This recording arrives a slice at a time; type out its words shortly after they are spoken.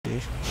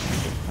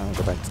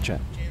go back to chat.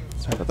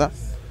 Sorry about that.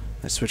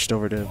 I switched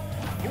over to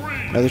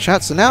another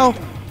chat. So now,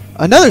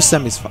 another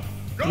semis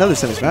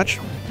match.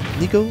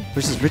 Nicko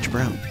versus Rich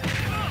Brown.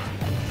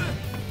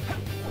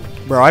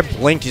 Bro, I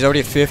blinked. He's already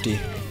at 50.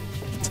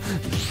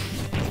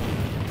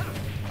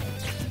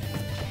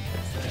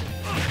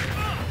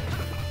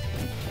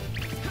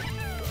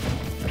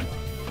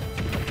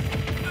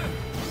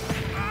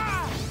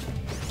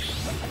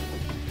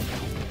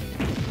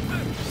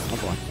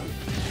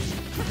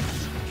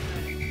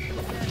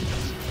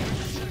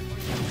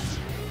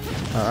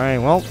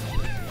 Alright, well,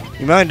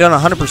 you might have done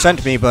 100%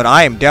 to me, but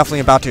I am definitely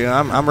about to.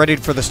 I'm ready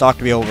for the stock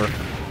to be over.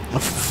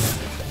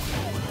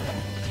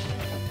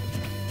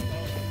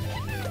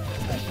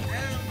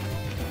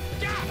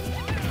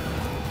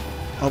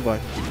 Oh boy.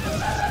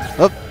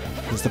 Oh,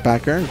 there's the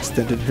back air,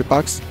 extended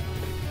hitbox.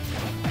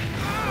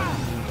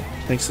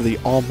 Thanks to the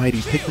almighty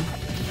Pikmin.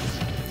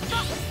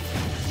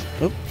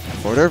 Oh,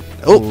 forward air.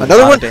 Oh, Ooh,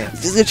 another one! damn.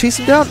 Is he gonna chase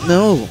him down?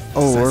 No.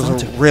 Oh, it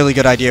was a really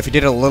good idea. If he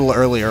did it a little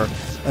earlier,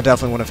 I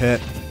definitely would have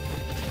hit.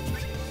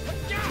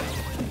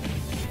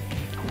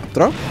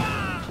 Throw?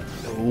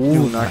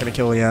 Ooh, not gonna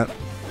kill yet.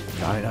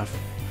 Not enough.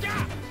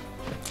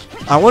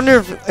 I wonder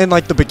if in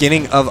like the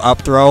beginning of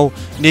up throw,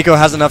 Nicko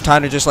has enough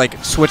time to just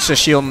like switch to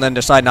shield and then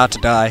decide not to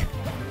die.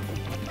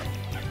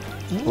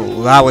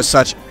 Ooh, that was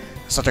such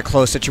a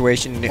close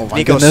situation. If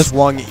Nicko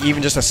swung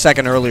even just a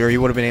second earlier, he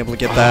would have been able to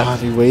get that.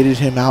 He waited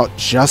him out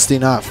just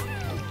enough.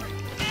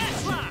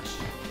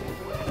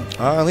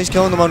 At least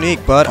killing the Monique,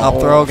 but up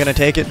throw gonna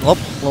take it. Oh,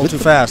 a little too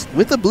fast.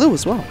 With the blue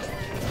as well.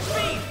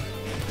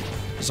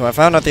 So I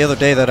found out the other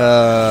day that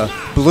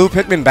blue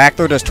Pikmin back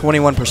throw does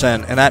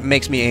 21%, and that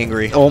makes me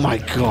angry. Oh my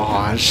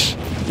gosh.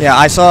 Yeah,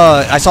 I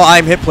saw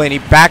I'm hit play and he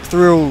back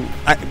through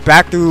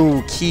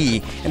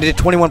key and it did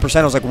 21%.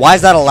 I was like, why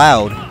is that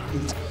allowed?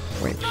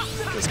 Wait,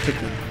 this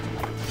Pikmin.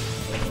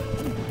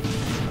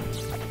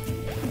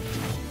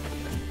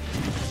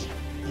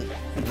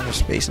 They're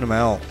spacing him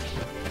out.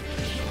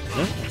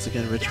 Yeah, once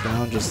again, Rich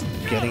Brown just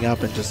getting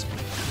up and just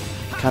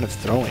kind of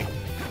throwing.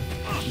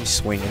 He's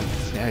swinging.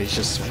 Yeah, he's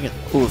just swinging.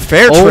 Ooh,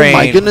 fair train. Oh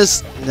my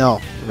goodness. No,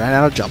 ran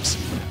out of jumps.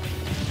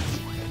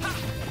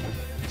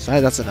 Sorry,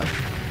 that's enough.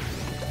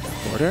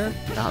 Border,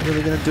 not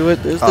really going to do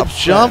it. There's the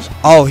jump.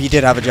 Oh, he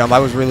did have a jump. I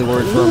was really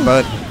worried for him,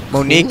 but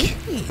Monique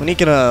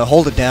gonna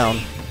hold it down.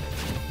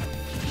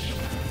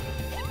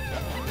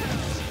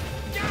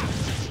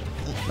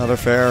 Another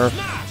fair.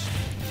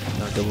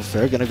 Another double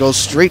fair. Gonna go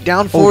straight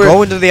down for it.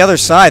 Go into the other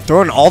side.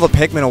 Throwing all the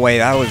Pikmin away.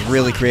 That was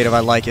really creative. I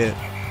like it.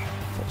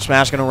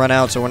 Smash gonna run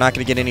out, so we're not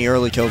gonna get any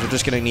early kills. We're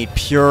just gonna need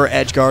pure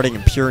edge guarding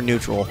and pure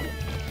neutral.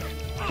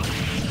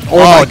 Oh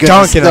my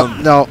goodness. Dunking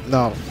him.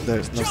 No,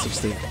 there's no such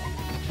thing.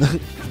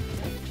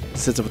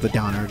 Sits up with the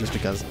downer just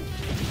because.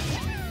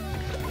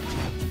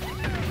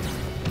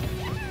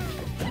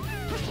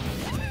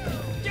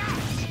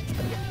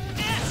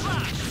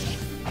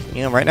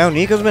 Yeah, right now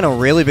Nicko's been a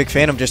really big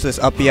fan of just this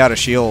up B out of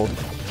shield.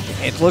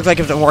 It looks like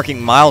it's been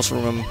working miles from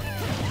him.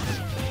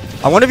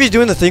 I wonder if he's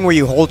doing the thing where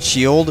you hold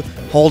shield,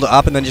 hold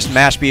up, and then just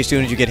mash B as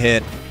soon as you get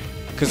hit.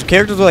 Because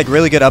characters with like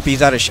really good up B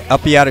out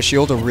of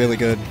shield are really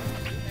good.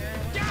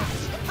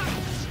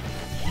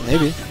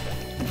 Maybe.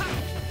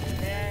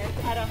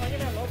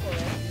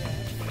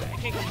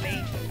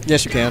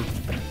 Yes, you can.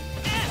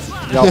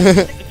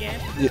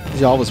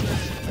 Y'all was win.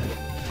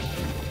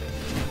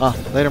 Ah,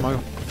 later,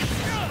 Mago.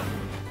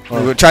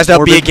 Or tries to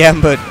up B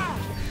again, but.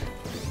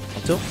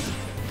 Until?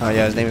 Oh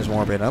yeah, his name is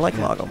Morbid. I like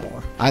Mago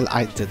more.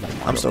 I did like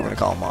Mago. I'm still gonna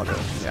call him Mago.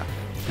 Yeah.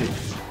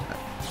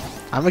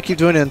 I'm gonna keep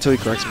doing it until he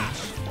corrects me.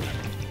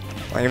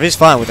 Like, if he's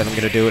fine with it, I'm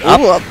gonna do it.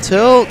 Up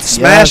tilt.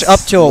 Smash yes, up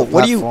tilt.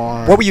 What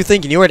were you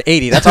thinking? You were at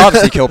 80. That's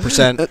obviously kill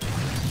percent.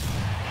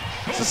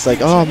 It's just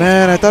like, oh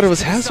man, I thought it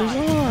was hazards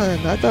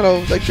on. I thought I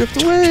would like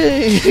drift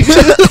away.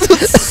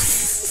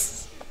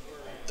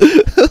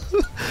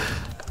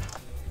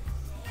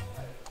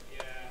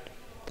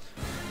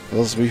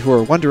 Those of you who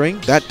are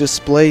wondering, that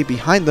display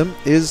behind them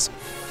is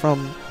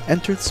from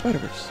Enter the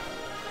Spider-Verse.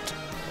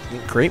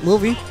 Great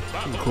movie.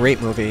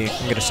 Great movie,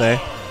 I'm gonna say.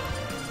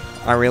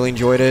 I really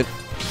enjoyed it.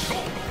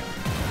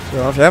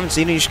 So if you haven't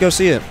seen it, you should go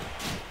see it.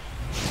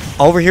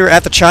 Over here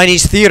at the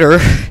Chinese Theater.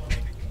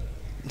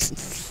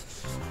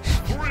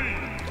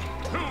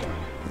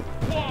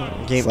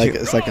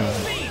 It's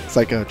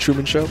like a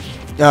Truman Show.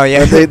 Oh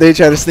yeah. They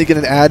try to sneak in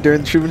an ad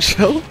during the Truman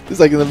Show. It's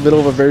like in the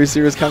middle of a very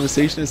serious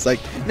conversation. It's like,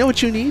 you know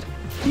what you need?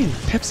 You need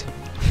Pepsi.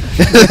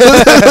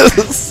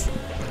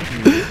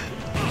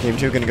 Game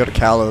 2 gonna go to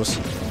Kalos.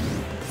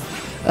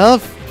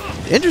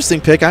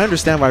 Interesting pick. I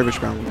understand why Rich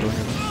Brown would go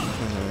here.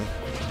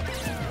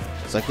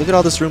 It's like, look at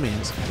all this room he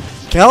has.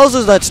 Kalos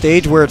is that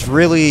stage where it's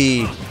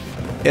really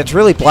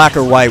black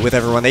or white with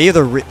everyone. They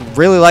either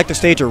really like the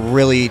stage or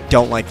really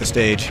don't like the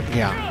stage.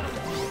 Yeah.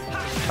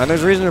 And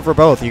there's reason for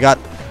both. You got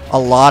a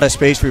lot of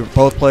space for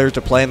both players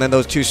to play, and then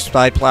those two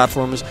side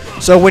platforms.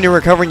 So when you're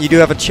recovering, you do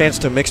have a chance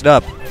to mix it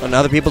up. And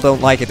other people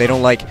don't like it. They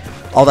don't like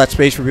all that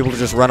space for people to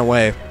just run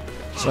away.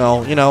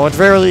 So, you know, it's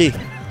really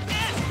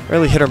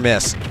hit or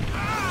miss.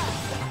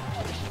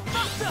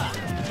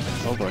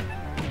 Oh boy.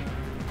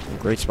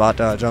 Great spot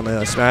dodge on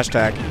the smash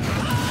attack.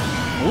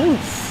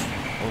 Oof.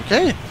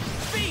 Okay.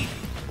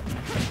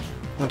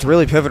 It's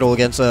really pivotal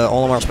against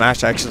Olimar smash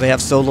attack because they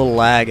have so little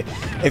lag.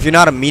 If you're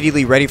not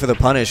immediately ready for the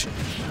punish,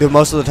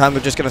 most of the time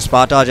they're just going to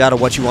spot dodge out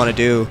of what you want to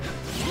do.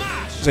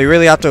 So you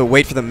really have to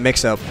wait for the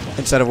mix-up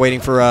instead of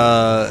waiting for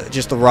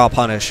just the raw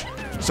punish.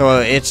 So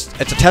it's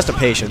a test of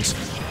patience.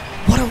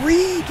 What a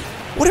read!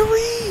 What a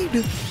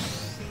read!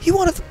 He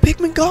wanted the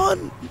Pikmin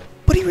gone,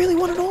 but he really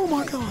wanted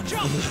Olimar gone.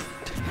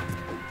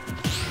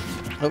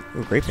 Oh,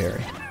 ooh, great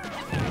parry.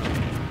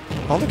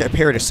 I don't think I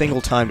parried a single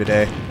time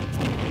today.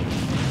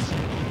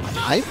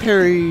 I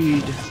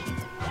parried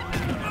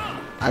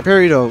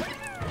a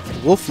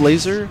wolf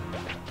laser,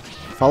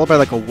 followed by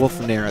like a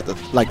wolf nair at the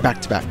back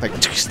to back, like.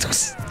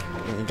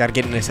 You gotta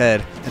get in his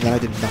head. And then I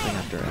did nothing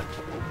after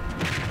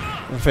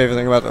it. My favorite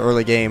thing about the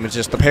early game is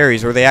just the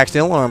parries, where they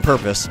accidentally on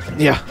purpose.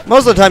 Yeah.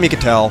 Most of the time you can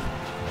tell.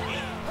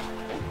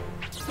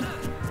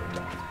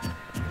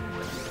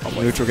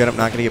 Neutral get up,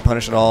 not gonna get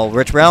punished at all.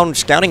 Rich Brown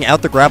scouting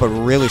out the grab, but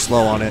really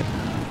slow on it.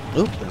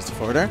 Oop, there's the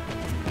forward air.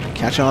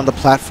 Catching on the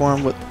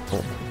platform with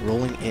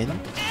rolling in.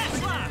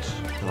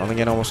 Rolling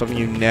in almost something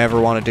you never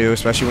want to do,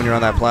 especially when you're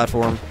on that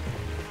platform.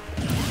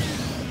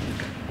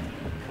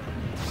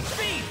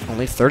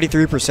 Only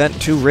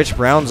 33% to Rich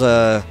Brown's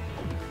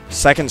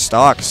second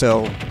stock,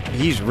 so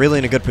he's really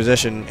in a good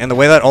position. And the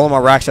way that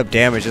Olimar racks up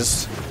damage,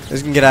 this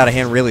can get out of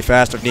hand really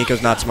fast if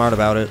Nicko's not smart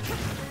about it.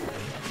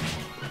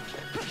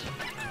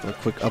 A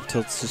quick up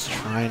tilt's just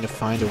trying to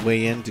find a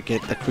way in to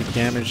get that quick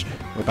damage.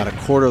 We're about a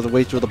quarter of the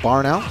way through the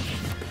bar now.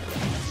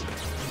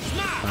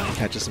 Finally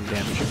catches some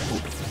damage.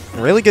 Ooh.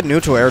 Really good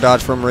neutral air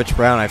dodge from Rich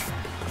Brown. I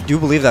do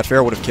believe that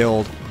fair would have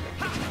killed.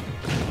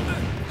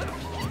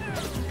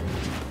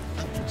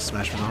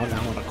 Smash him out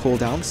now on a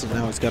cooldown, so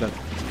now he's got to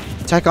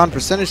attack on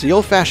percentage the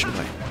old-fashioned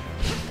way.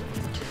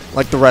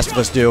 Like the rest of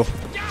us do.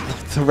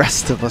 The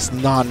rest of us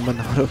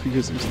non-Monado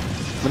users.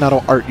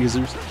 Monado art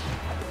users.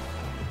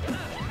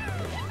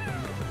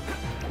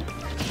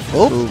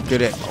 Oh, ooh,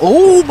 good it.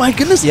 Oh my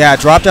goodness! Yeah,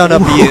 drop down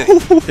up B.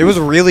 It was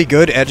really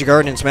good edge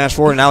guard in Smash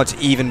 4, and now it's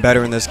even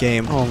better in this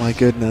game. Oh my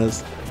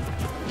goodness!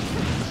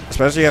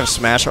 Especially if you have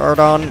Smash Art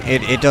on,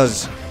 it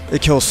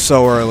kills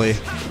so early.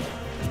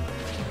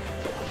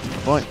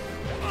 Point.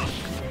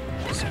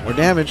 Some more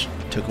damage.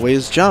 Took away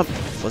his jump.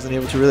 Wasn't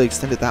able to really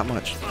extend it that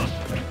much.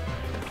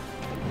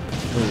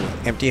 Ooh,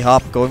 empty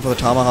hop, going for the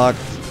tomahawk.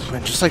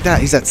 And just like that,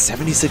 he's at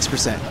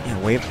 76%. Yeah,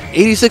 wait.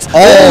 86.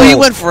 Oh, he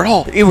went for it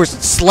all. It was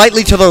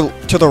slightly to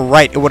the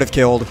right. It would have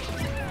killed.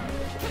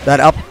 That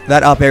up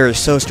air is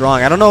so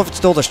strong. I don't know if it's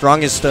still the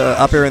strongest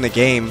up air in the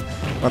game,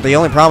 but the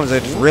only problem is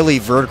it's really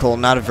vertical,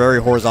 not very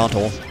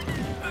horizontal.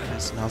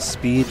 So now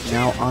speed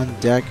now on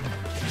deck.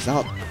 He's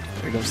out.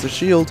 There goes the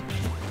shield.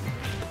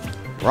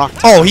 Rocked.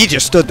 Oh, he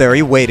just stood there.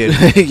 He waited.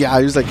 Yeah,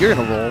 he was like, "You're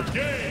gonna roll."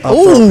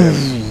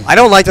 Oh, I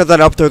don't like that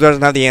up throw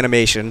doesn't have the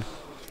animation.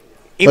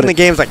 Even the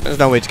game's like, there's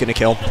no way it's gonna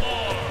kill.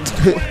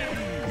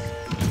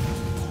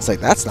 It's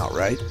like, that's not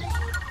right.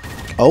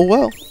 Oh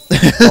well.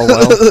 Oh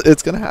well.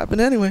 It's gonna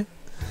happen anyway.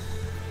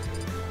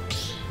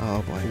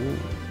 Oh boy.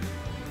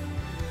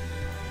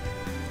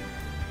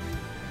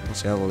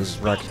 Let's see how this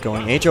racket's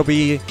going. HOB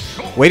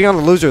waiting on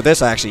the loser of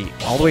this, actually.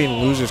 All the way in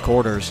loser's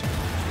quarters.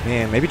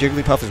 Man, maybe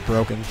Jigglypuff is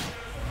broken.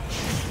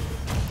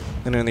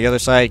 And then on the other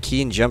side,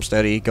 Key and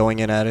Jumpsteady going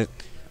in at it.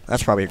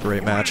 That's probably a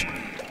great match.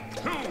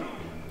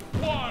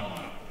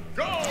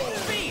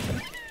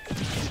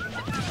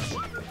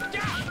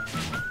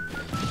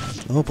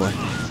 Oh boy.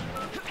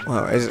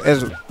 Wow,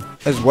 as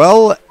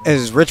well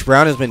as Rich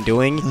Brown has been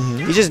doing,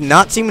 he's just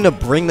not seeming to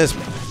bring this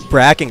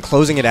back and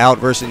closing it out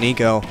versus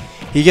Nicko.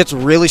 He gets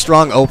really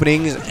strong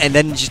openings, and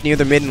then just near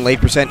the mid and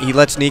late percent, he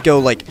lets Nicko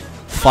like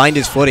find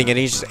his footing, and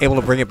he's just able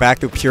to bring it back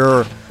through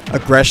pure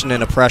aggression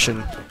and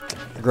oppression.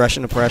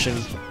 Aggression,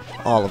 oppression,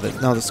 all of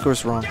it. No, the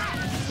score's wrong.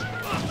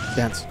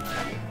 Dance.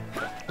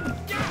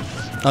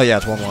 Oh yeah,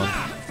 it's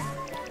 1-1.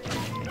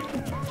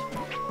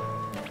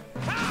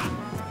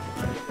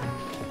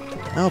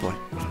 Oh boy.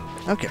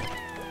 Okay.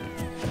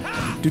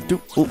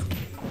 Ooh.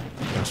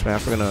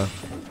 Smash, we're gonna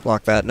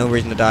block that. No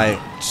reason to die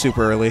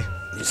super early.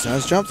 He still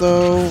has jump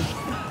though.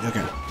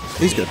 Okay.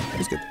 He's good.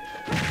 He's good.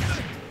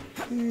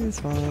 He's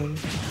fine.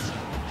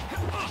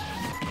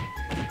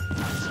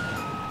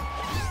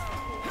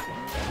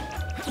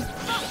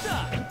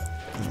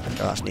 Oh my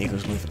gosh,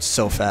 Nicko's moving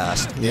so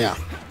fast. Yeah.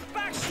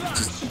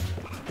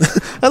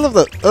 I love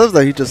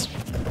that he just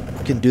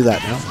can do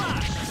that now.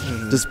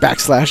 Just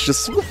backslash,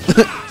 just swoop.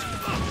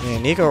 Yeah,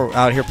 Nicko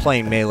out here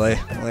playing melee,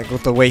 like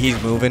with the way he's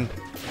moving.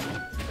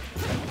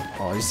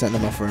 Oh, he's setting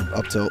him up for an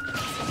up tilt.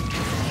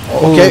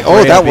 Okay,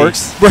 oh, that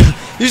works.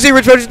 You see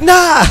Rich Brown just,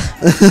 nah!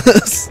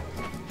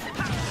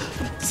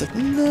 It's like,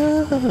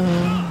 no.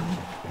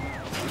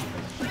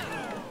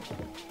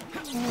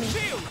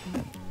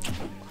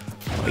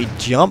 A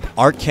jump,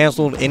 arc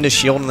canceled into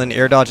shield, and then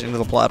air dodge into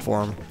the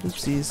platform.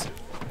 Oopsies.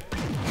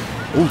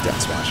 Ooh,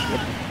 death smash.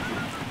 Yep.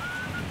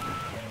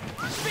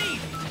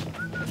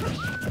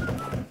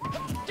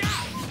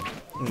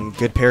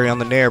 Good parry on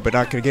the nair, but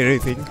not gonna get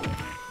anything.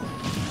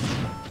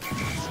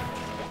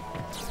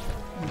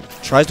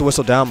 Tries to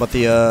whistle down, but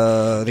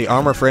the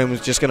armor frame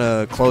is just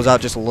gonna close out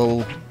just a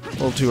little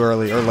too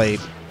early or late.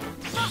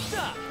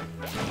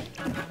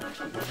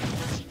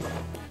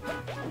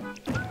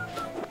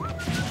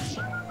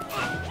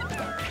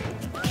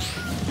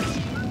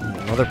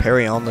 Another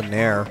parry on the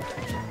nair.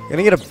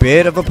 Gonna get a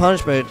bit of a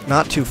punch, but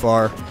not too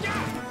far.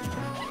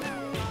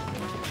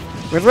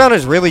 Richbrown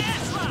has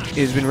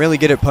been really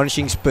good at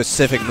punishing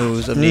specific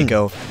moves of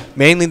Nicko.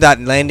 Mainly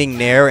that landing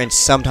nair and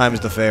sometimes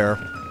the fair.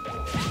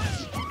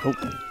 Oh.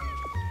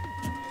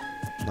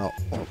 No.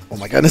 Oh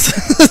my goodness.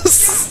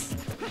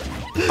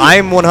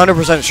 I'm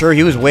 100% sure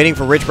he was waiting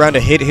for Richbrown to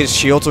hit his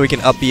shield so he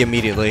can up B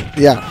immediately.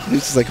 Yeah.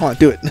 He's just like, come on,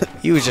 do it.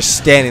 He was just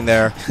standing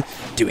there.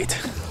 Do it.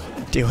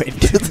 Do it.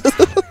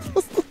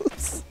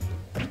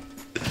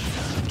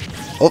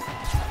 Oh.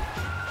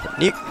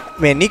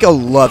 Man, Nicko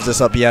loves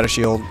this up B out of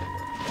shield.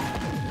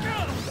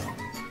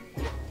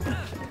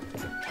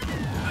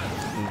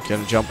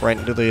 Gonna jump right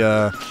into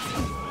the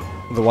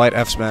white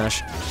F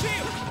smash.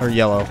 Or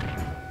yellow.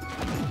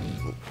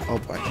 Oh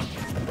boy.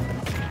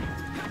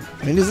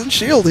 I mean, he's in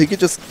shield. He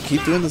could just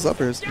keep doing his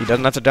uppers. He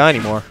doesn't have to die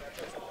anymore.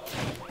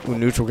 Ooh,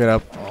 neutral get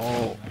up.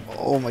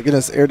 Oh my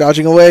goodness. Air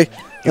dodging away.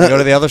 Can we go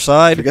to the other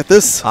side? Forget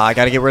this. I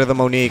gotta get rid of the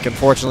Monique.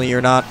 Unfortunately,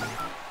 you're not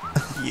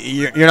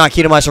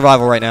key to my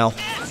survival right now.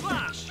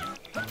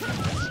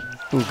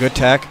 Ooh, good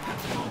tech.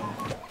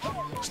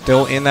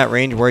 Still in that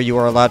range where you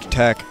are allowed to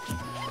tech.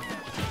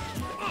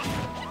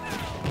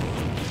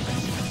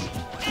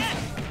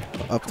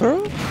 Up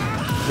throw?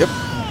 Yep.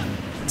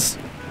 It's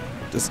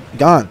just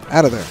gone.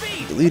 Out of there.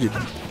 Deleted.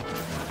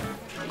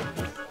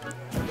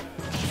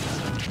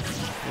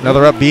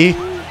 Another up B.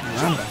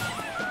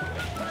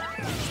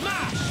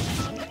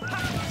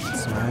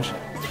 Smash.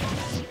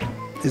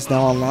 Is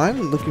now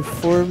online. Looking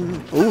for...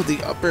 Oh, the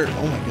upper.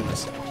 Oh my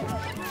goodness.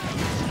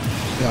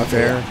 Yeah,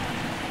 fair.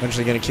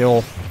 Eventually gonna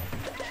kill.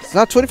 It's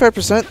not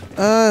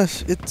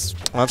 25%. It's...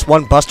 Well, that's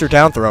one Buster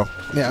down throw.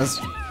 Yeah,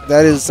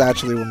 that is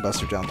actually one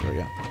Buster down throw,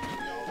 yeah.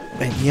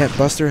 And yet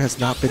Buster has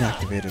not been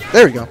activated.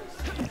 There we go.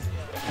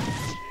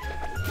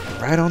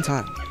 Right on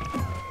time.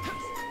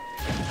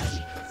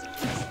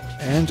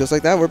 And just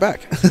like that, we're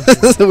back.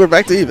 We're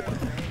back to even.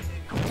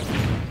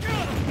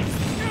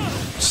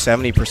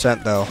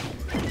 70% though.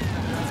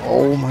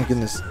 Oh my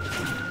goodness.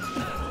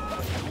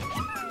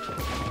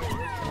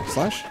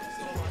 Slash.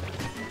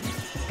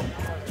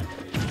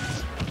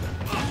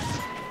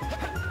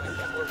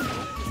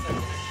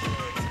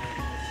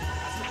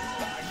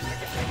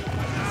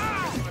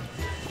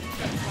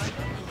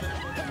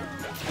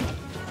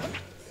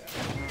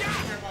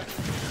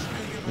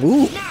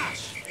 Ooh.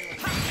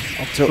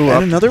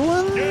 And another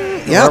one?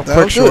 Yeah,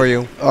 that'll do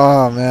you.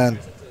 Oh, man.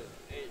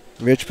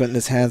 Rich putting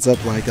his hands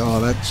up like, oh,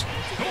 that's...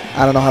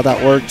 I don't know how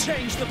that worked.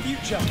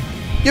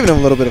 Giving him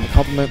a little bit of a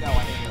compliment.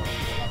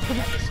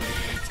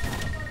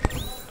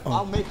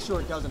 I'll make sure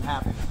it doesn't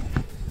happen.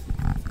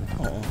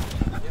 Oh.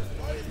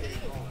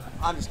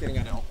 I'm just kidding,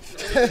 I know.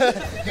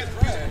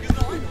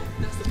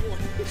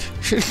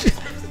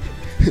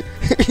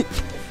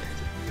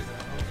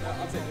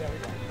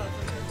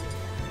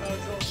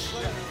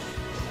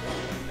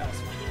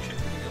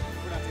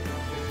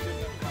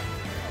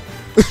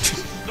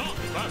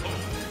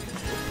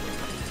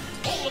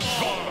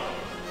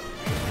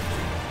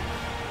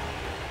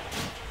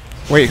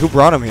 Wait, who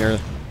brought him here?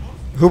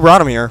 Who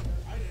brought him here?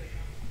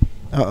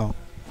 Uh-oh.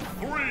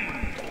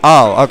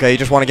 Oh, okay, you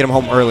just want to get him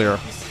home earlier.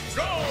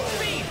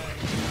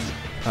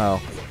 Oh.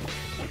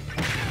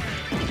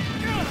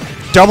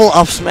 Double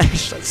up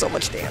smash. That's so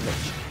much damage.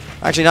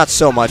 Actually, not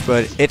so much,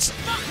 but it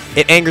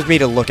angers me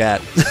to look at.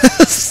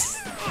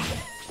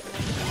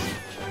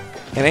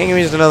 It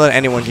angers me to know that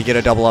anyone can get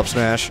a double up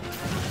smash.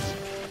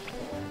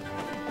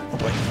 Oh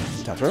boy.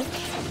 Down throw?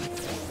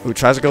 Who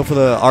tries to go for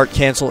the art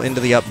cancel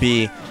into the up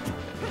B.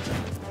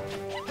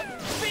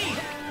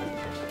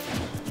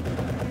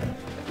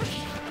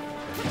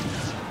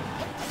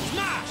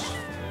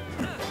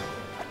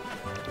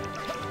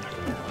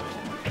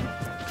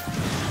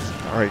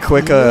 All right,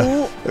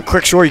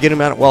 quick short. You get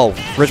him out. Well,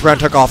 Richbrown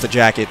took off the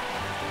jacket.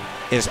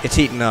 It's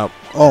heating up.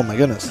 Oh my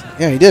goodness.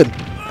 Yeah, he did.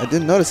 I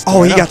didn't notice.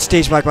 Oh, he got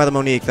stage back by the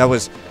Monique. That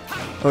was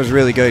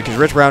really good because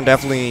Richbrown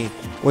definitely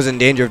was in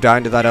danger of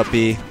dying to that up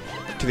B,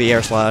 to the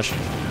air slash.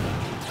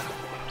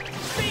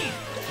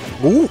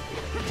 Ooh.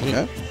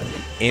 Okay.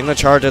 In the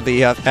charge of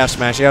the F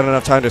smash, he had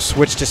enough time to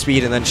switch to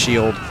speed and then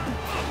shield.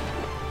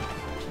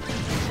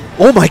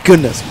 Oh my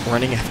goodness.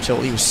 Running F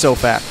tilt. He was so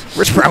fast.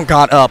 Richbrown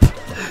got up.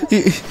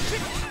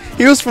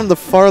 He was from the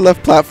far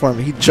left platform.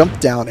 He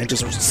jumped down and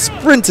just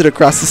sprinted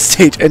across the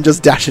stage and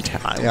just dashed it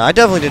down. Yeah, I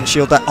definitely didn't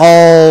shield that.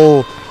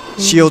 Oh,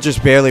 shield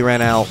just barely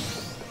ran out.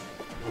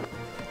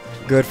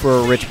 Good for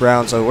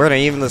Richbrown. So we're going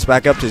to even this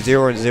back up to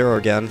 0-0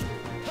 again.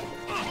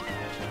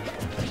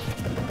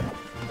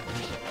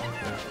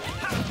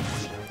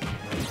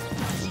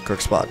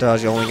 Quick spot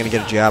dodge. You're only going to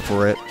get a jab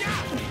for it.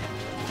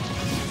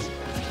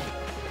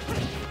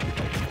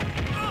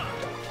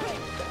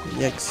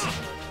 Yikes.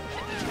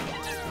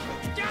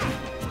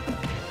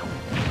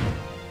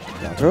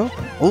 Down throw?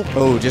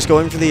 Oh, just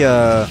going for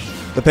the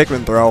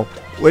Pikmin throw.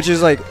 which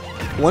is like,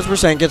 once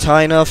 % gets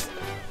high enough,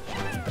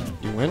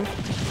 you win.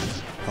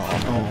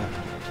 Oh.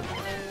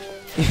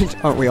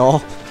 Aren't we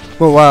all?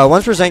 Well,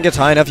 once % gets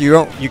high enough,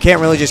 you can't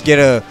really just get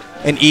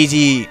an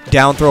easy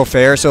down throw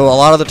fair. So a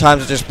lot of the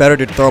times it's just better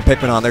to throw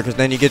Pikmin on there because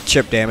then you get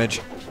chip damage.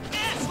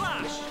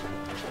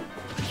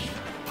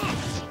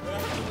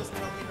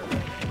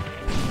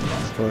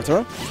 Forward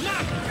throw.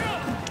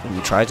 He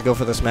tries to go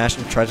for the smash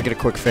and tries to get a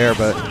quick fair,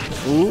 but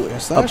Ooh,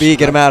 up B,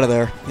 get him out of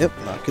there. Yep,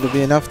 not gonna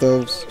be enough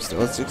though.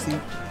 Still at 60.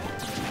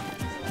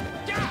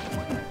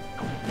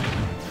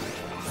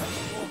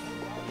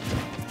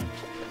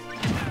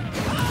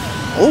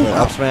 Oh,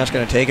 wow. Up smash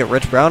gonna take it.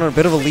 Rich Brown in a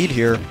bit of a lead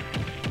here.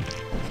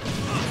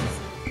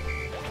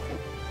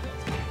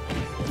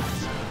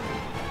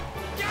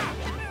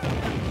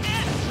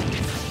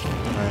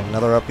 Alright,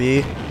 another up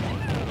B.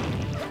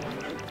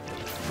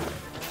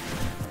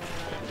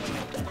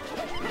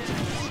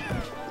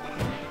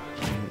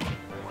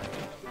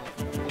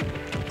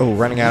 Oh,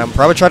 running at him.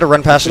 Probably tried to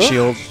run past the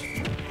shield.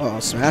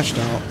 Oh, smashed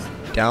out.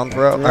 Down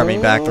throw. I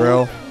mean, back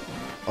throw.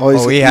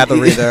 Oh, he had the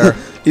read there.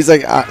 He's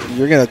like,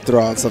 you're going to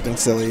throw out something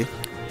silly.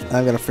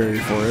 I'm going to fairy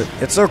for it.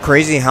 It's so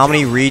crazy how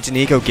many reads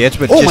Nicko gets,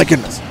 but oh my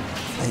goodness.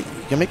 You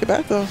can make it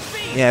back, though.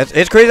 Yeah,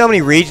 it's crazy how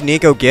many reads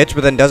Nicko gets, but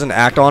then doesn't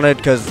act on it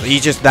because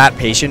he's just that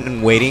patient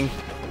and waiting.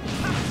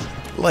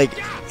 Like,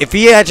 if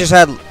he had just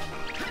had,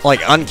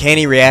 like,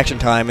 uncanny reaction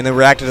time and then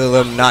reacted to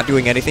them not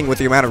doing anything with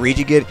the amount of reads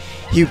you get,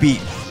 he'd be...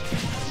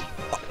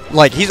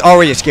 Like, he's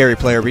already a scary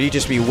player, but he'd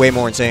just be way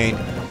more insane.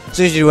 As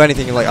soon as you do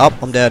anything, you're like, oh,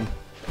 I'm dead.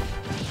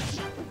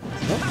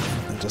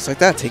 Oh, and just like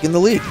that, taking the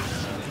lead.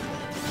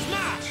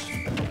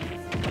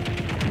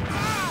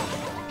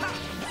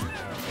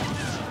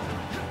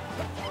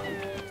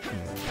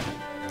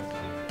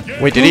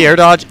 Wait, did he air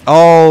dodge?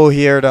 Oh,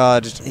 he air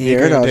dodged. He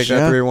air dodged, take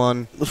that yeah.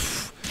 3-1.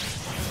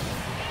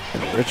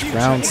 And Rich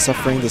Brown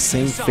suffering the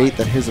same fate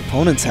that his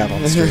opponents have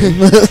on the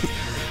stream.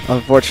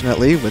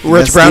 Unfortunately, with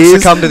Rich Brown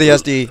succumbed to the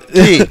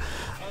SD.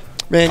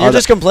 Man, you're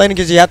just complaining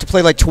because you have to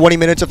play like 20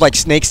 minutes of like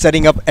Snake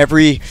setting up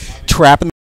every trap in